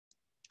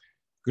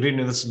Good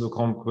evening. This is Luke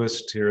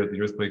Holmquist here at the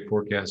Earthquake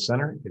Forecast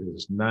Center. It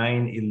is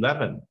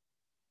 9/11,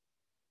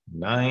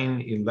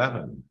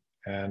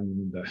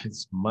 and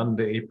it's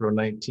Monday, April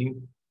 19th,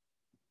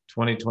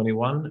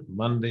 2021.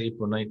 Monday,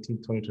 April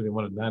 19th,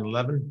 2021 at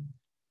 9/11.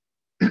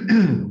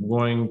 I'm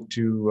going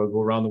to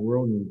go around the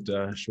world and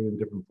show you the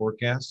different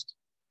forecasts.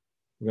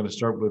 We're going to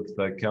start with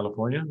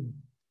California.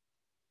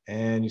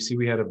 And you see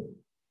we had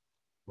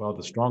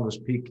the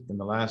strongest peak in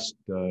the last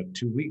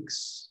 2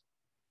 weeks.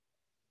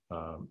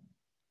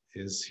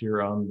 Is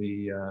here on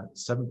the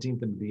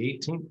 17th and the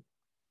 18th,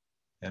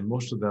 and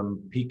most of them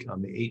peak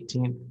on the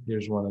 18th.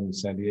 Here's one in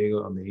San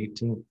Diego on the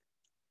 18th,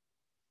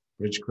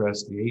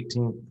 Ridgecrest the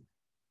 18th,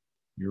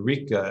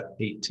 Eureka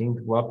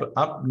 18th. Well,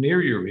 up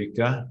near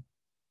Eureka,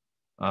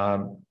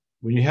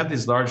 when you have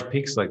these large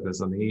peaks like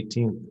this on the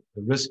 18th,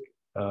 the risk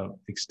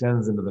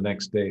extends into the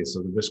next day.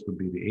 So the risk would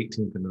be the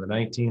 18th into the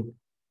 19th.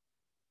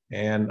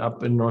 And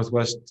up in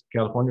Northwest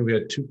California, we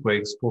had 2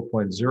 quakes,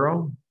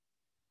 4.0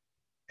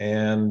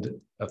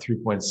 and a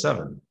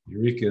 3.7.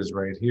 Eureka is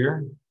right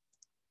here.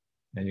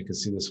 And you can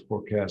see this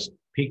forecast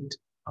peaked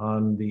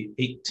on the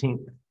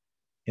 18th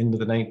into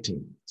the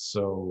 19th.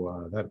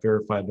 So that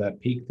verified that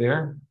peak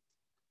there.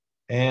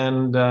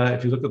 And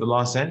if you look at the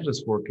Los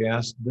Angeles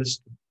forecast,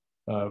 this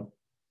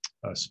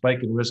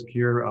spike in risk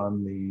here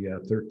on the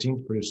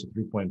 13th produced a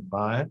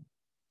 3.5.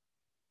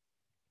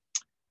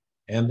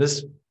 And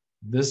this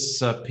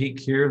peak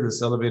here,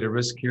 this elevated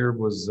risk here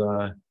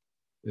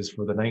is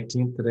for the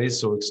 19th today.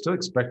 So it's still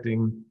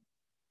expecting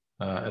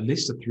at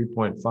least a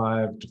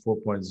 3.5 to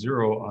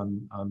 4.0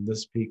 on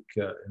this peak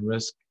in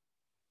risk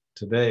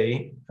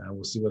today.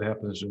 We'll see what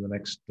happens during the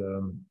next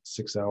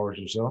 6 hours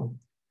or so.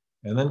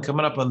 And then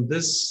coming up on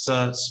this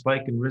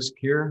spike in risk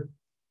here,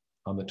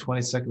 on the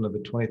 22nd of the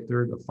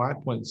 23rd, a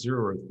 5.0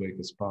 earthquake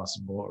is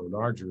possible or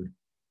larger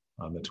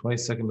on the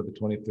 22nd of the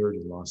 23rd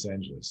in Los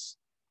Angeles.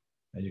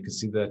 And you can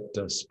see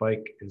that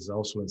spike is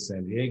also in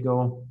San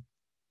Diego,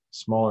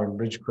 smaller in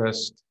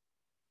Ridgecrest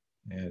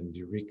and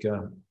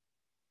Eureka,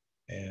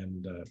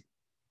 and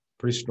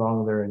pretty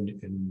strong there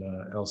in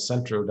El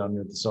Centro down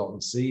near the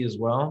Salton Sea as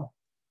well.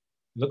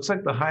 It looks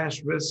like the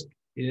highest risk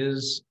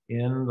is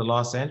in the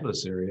Los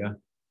Angeles area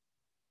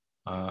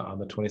on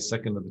the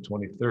 22nd of the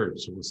 23rd.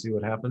 So we'll see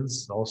what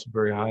happens. Also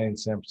very high in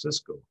San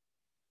Francisco.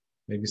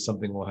 Maybe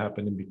something will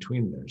happen in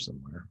between there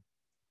somewhere.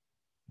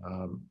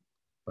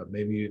 But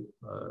maybe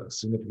a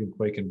significant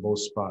quake in both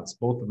spots.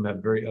 Both of them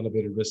have very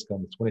elevated risk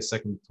on the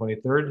 22nd and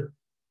 23rd.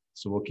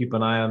 So we'll keep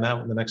an eye on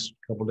that in the next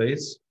couple of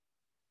days.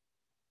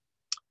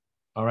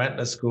 All right,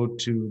 let's go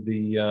to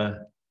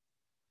the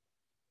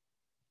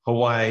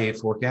Hawaii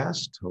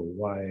forecast.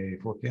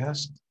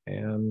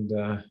 And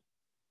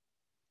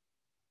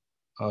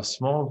a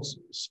small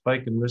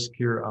spike in risk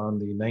here on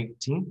the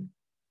 19th,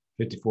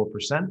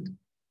 54%.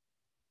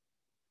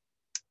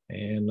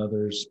 And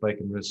another spike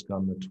in risk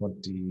on the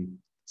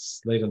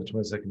late on the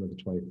 22nd of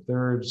the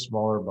 23rd,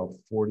 smaller, about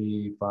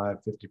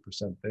 45,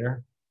 50%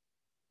 there.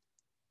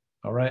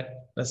 All right,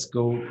 let's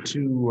go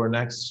to our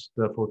next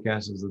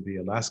forecast is the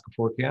Alaska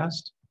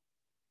forecast.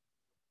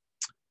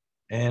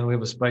 And we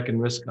have a spike in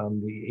risk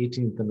on the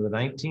 18th and the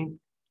 19th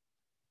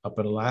up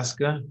in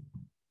Alaska,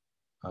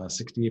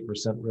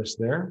 68% risk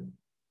there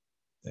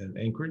in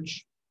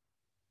Anchorage.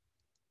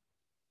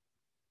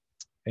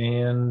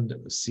 And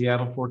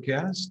Seattle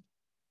forecast,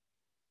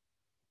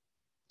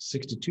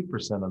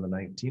 62% on the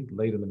 19th,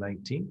 late on the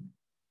 19th.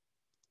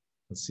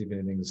 Let's see if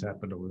anything has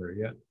happened over there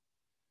yet.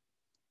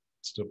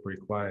 Still pretty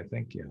quiet, I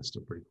think. Yeah,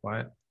 still pretty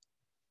quiet.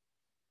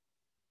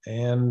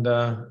 And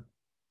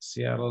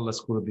Seattle, let's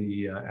go to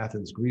the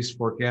Athens, Greece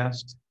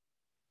forecast.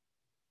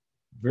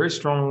 Very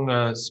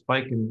strong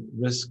spike in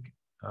risk,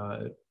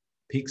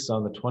 peaks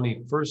on the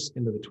 21st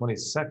into the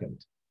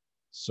 22nd.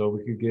 So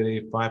we could get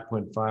a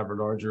 5.5 or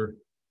larger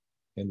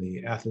in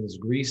the Athens,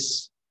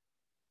 Greece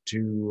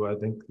to, I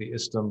think the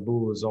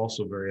Istanbul is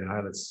also very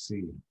high. Let's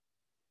see.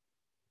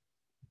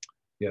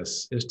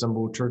 Yes,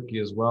 Istanbul, Turkey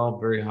as well,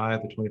 very high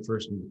at the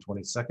 21st and the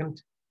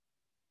 22nd.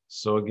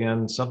 So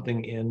again,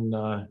 something in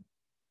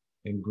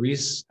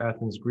Greece,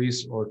 Athens,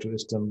 Greece, or to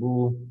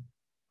Istanbul,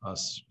 a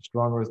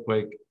strong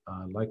earthquake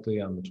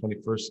likely on the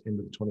 21st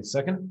into the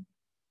 22nd.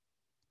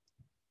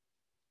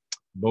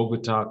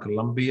 Bogota,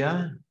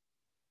 Colombia,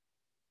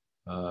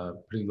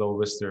 pretty low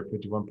risk there,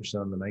 51%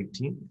 on the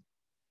 19th.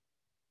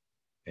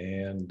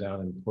 And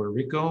down in Puerto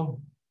Rico,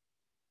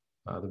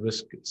 the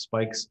risk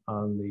spikes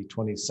on the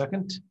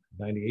 22nd,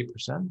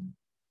 98%.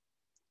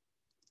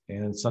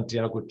 And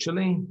Santiago,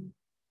 Chile,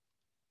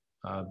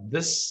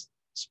 this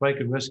spike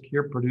in risk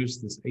here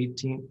produced this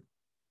 18th,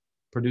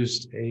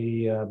 produced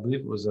a, I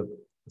believe it was a,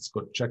 let's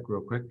go check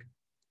real quick.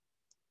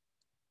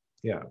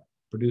 Yeah,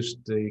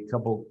 produced a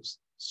couple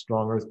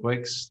strong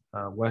earthquakes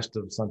west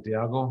of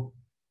Santiago,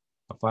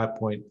 a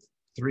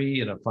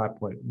 5.3 and a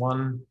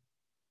 5.1,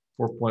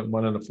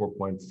 4.1 and a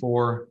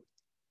 4.4.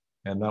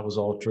 And that was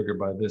all triggered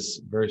by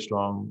this very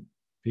strong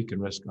peak in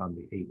risk on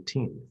the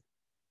 18th.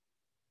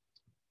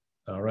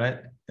 All right,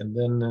 and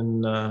then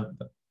in the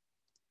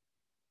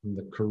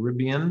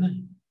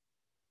Caribbean,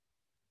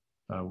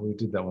 We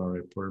did that one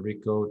already. Puerto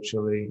Rico,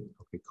 Chile,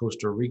 okay,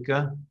 Costa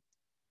Rica.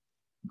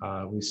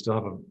 We still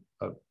have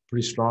a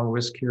pretty strong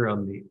risk here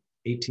on the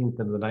 18th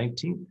and the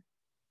 19th.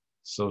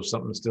 So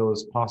something still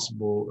is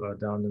possible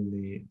down in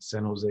the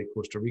San Jose,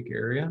 Costa Rica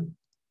area.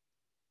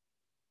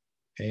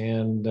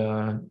 And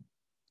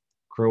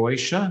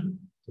Croatia,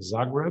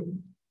 Zagreb,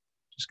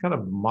 just kind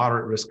of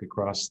moderate risk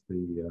across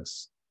the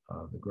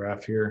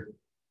graph here.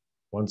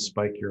 One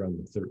spike here on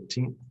the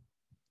 13th.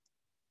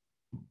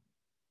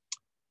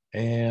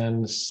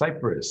 And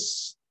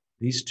Cyprus,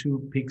 these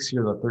two peaks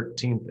here, the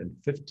 13th and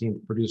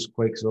 15th, produced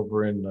quakes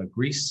over in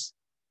Greece.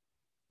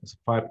 It's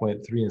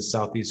 5.3 in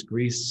southeast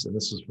Greece, and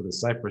this was for the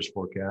Cyprus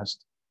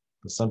forecast.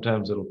 But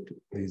sometimes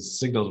these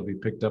signals will be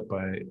picked up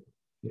by,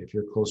 if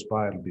you're close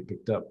by, it'll be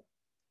picked up.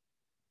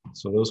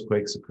 So those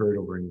quakes occurred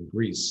over in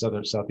Greece,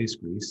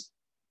 southeast Greece.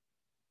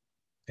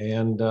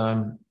 And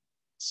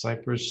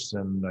Cyprus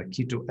and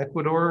Quito,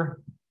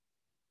 Ecuador.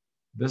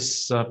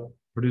 This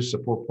produced a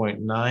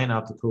 4.9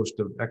 off the coast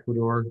of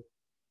Ecuador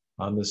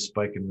on this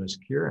spike in risk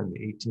here on the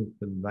 18th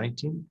and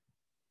 19th.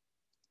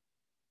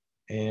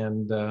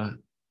 And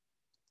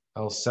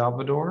El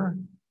Salvador,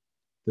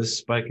 this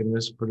spike in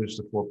risk produced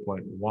a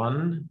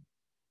 4.1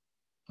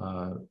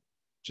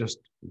 just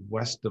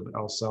west of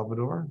El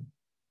Salvador.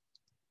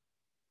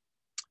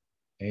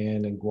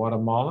 And in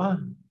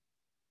Guatemala,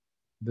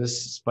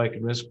 this spike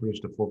in risk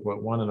produced a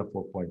 4.1 and a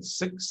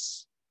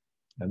 4.6,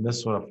 and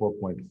this one a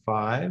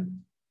 4.5.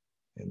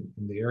 In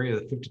the area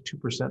of 52%,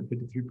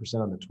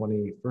 53% on the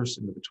 21st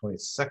into the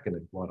 22nd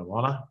in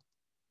Guatemala.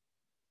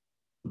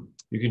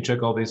 You can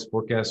check all these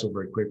forecasts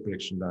over at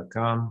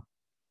quakeprediction.com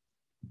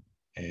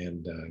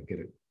and get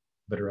a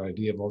better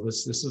idea of all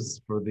this. This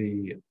is for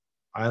the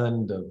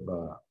island of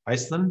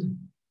Iceland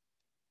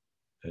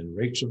and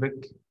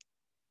Reykjavik.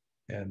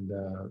 And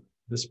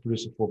this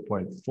produced a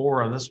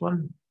 4.4 on this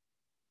one.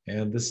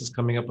 And this is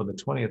coming up on the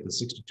 20th at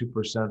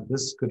 62%.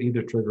 This could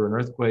either trigger an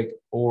earthquake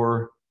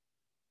or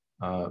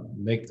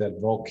make that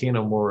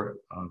volcano more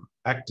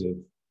active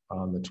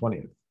on the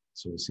 20th.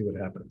 So we'll see what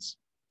happens.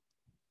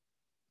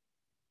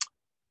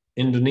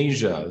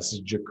 Indonesia, this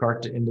is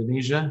Jakarta,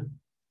 Indonesia.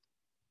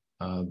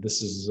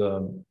 This is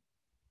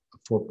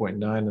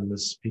 4.9 on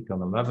this peak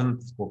on the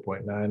 11th,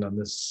 4.9 on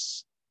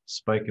this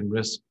spike in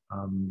risk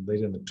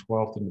late on the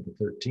 12th into the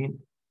 13th.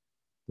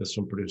 This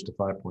one produced a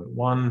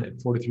 5.1 and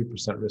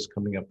 43% risk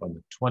coming up on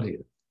the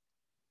 20th.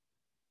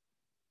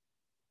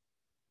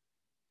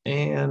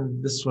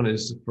 And this one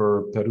is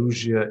for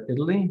Perugia,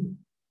 Italy.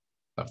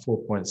 A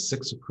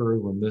 4.6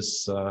 occurred when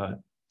this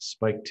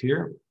spiked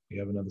here. We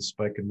have another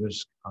spike in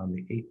risk on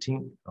the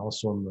 18th,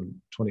 also on the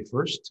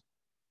 21st.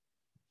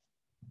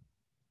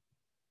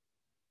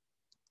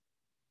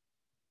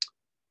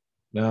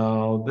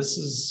 Now, this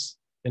is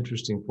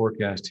interesting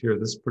forecast here.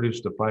 This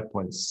produced a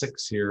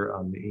 5.6 here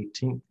on the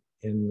 18th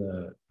in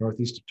the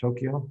northeast of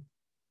Tokyo.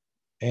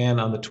 And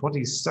on the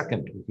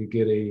 22nd, we could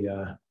get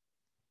a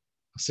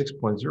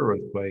 6.0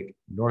 earthquake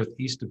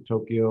northeast of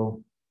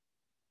Tokyo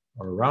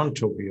or around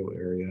Tokyo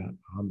area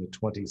on the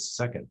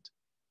 22nd.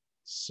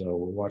 So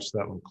we'll watch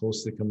that one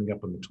closely coming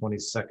up on the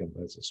 22nd.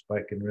 That's a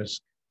spike in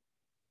risk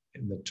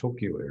in the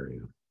Tokyo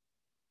area.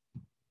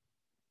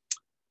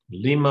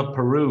 Lima,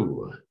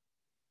 Peru.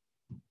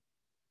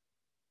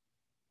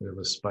 We have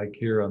a spike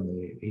here on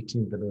the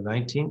 18th and the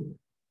 19th.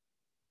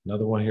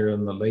 Another one here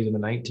on the late in the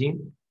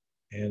 19th,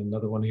 and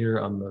another one here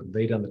on the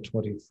late on the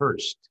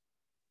 21st.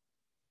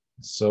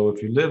 So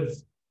if you live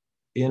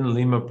in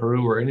Lima,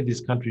 Peru, or any of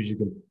these countries, you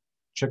can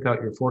check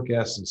out your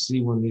forecasts and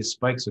see when these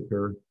spikes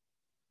occur.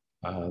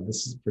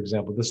 This is, for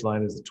example, this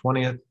line is the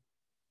 20th.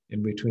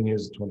 In between here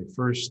is the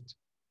 21st.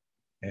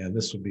 And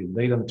this would be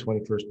late on the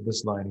 21st.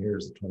 This line here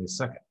is the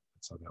 22nd.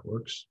 That's how that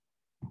works.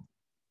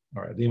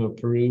 All right, Lima,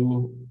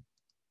 Peru.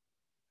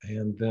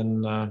 And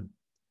then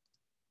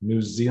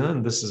New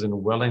Zealand. This is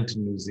in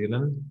Wellington, New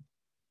Zealand.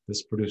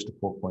 This produced a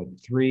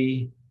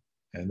 4.3,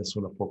 and this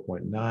one a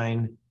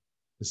 4.9.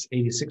 This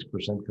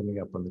 86% coming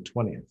up on the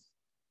 20th.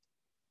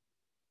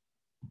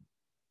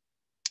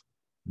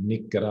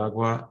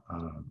 Nicaragua,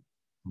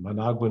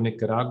 Managua,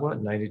 Nicaragua,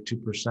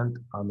 92%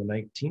 on the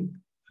 19th.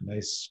 A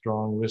nice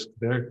strong risk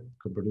there.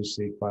 Could produce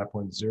a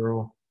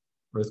 5.0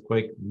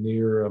 earthquake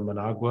near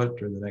Managua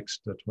during the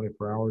next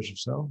 24 hours or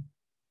so.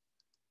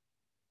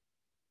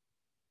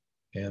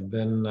 And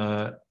then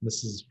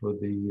this is for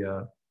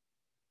the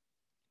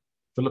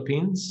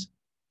Philippines,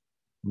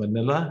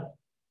 Manila,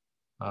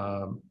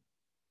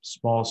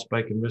 small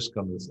spike in risk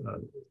on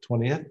the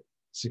 20th,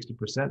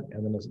 60%,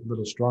 and then a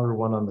little stronger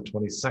one on the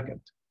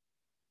 22nd,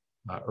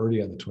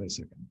 early on the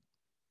 22nd.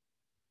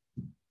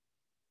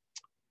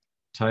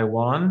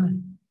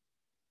 Taiwan,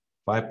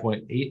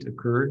 5.8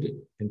 occurred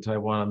in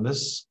Taiwan on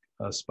this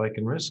spike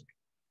in risk.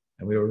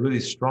 And we have a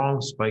really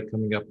strong spike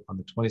coming up on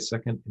the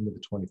 22nd into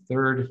the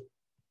 23rd.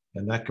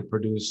 And that could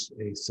produce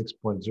a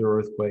 6.0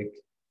 earthquake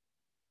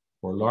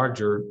or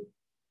larger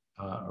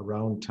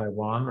around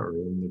Taiwan or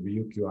in the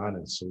Ryukyu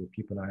Islands. So we'll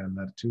keep an eye on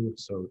that too.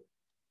 So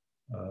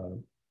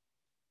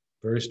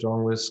very strong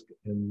risk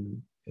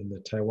in in the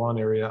Taiwan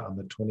area on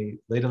the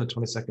late on the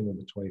 22nd and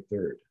the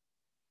 23rd.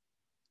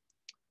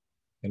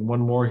 And one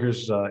more,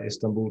 here's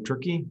Istanbul,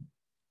 Turkey.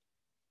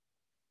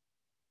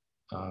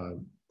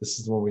 This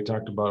is the one we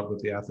talked about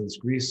with the Athens,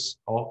 Greece.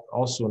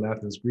 Also in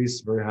Athens,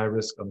 Greece, very high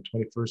risk on the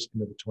 21st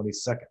into the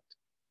 22nd.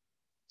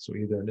 So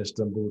either in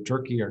Istanbul,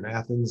 Turkey or in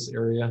Athens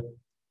area,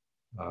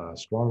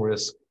 strong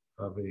risk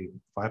of a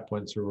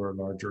 5.0 or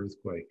larger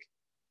earthquake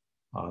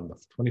on the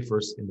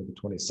 21st into the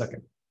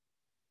 22nd.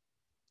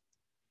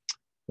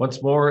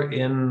 Once more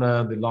in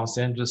the Los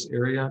Angeles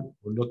area,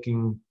 we're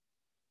looking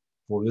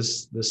for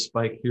this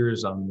spike here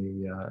is on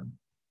the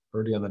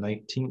early on the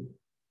 19th.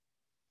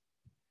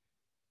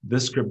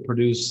 This could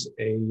produce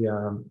a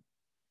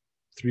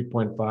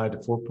 3.5 to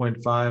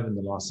 4.5 in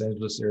the Los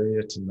Angeles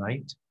area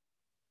tonight.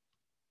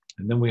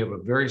 And then we have a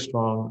very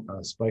strong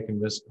spike in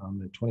risk on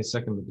the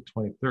 22nd to the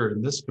 23rd,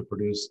 and this could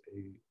produce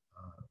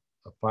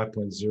a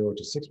 5.0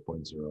 to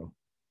 6.0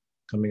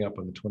 coming up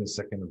on the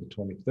 22nd and the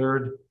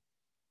 23rd.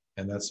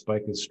 And that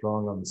spike is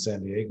strong on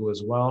San Diego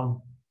as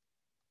well.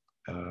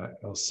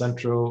 El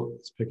Centro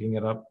is picking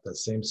it up, that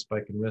same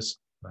spike in risk.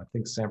 I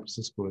think San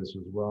Francisco is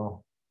as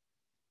well.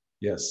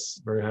 Yes,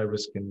 very high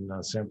risk in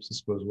San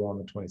Francisco as well on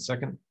the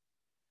 22nd.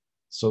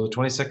 So the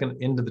 22nd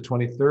into the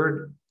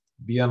 23rd,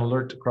 be on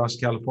alert across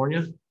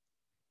California.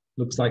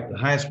 Looks like the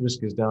highest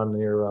risk is down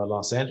near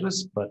Los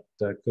Angeles, but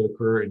could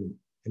occur in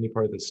any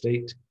part of the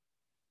state.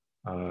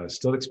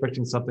 Still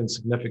expecting something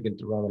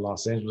significant around the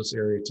Los Angeles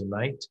area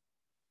tonight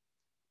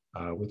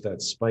with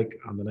that spike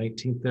on the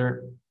 19th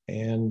there.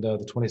 And the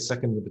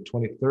 22nd to the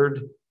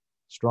 23rd,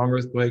 strong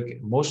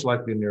earthquake, most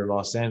likely near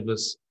Los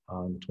Angeles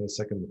on the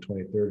 22nd and the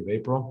 23rd of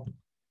April.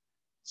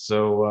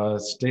 So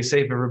stay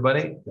safe,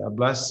 everybody. God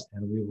bless,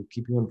 and we will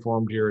keep you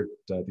informed here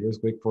at the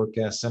Earthquake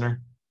Forecast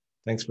Center.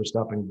 Thanks for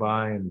stopping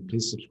by, and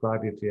please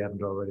subscribe if you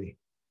haven't already,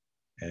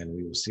 and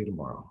we will see you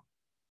tomorrow.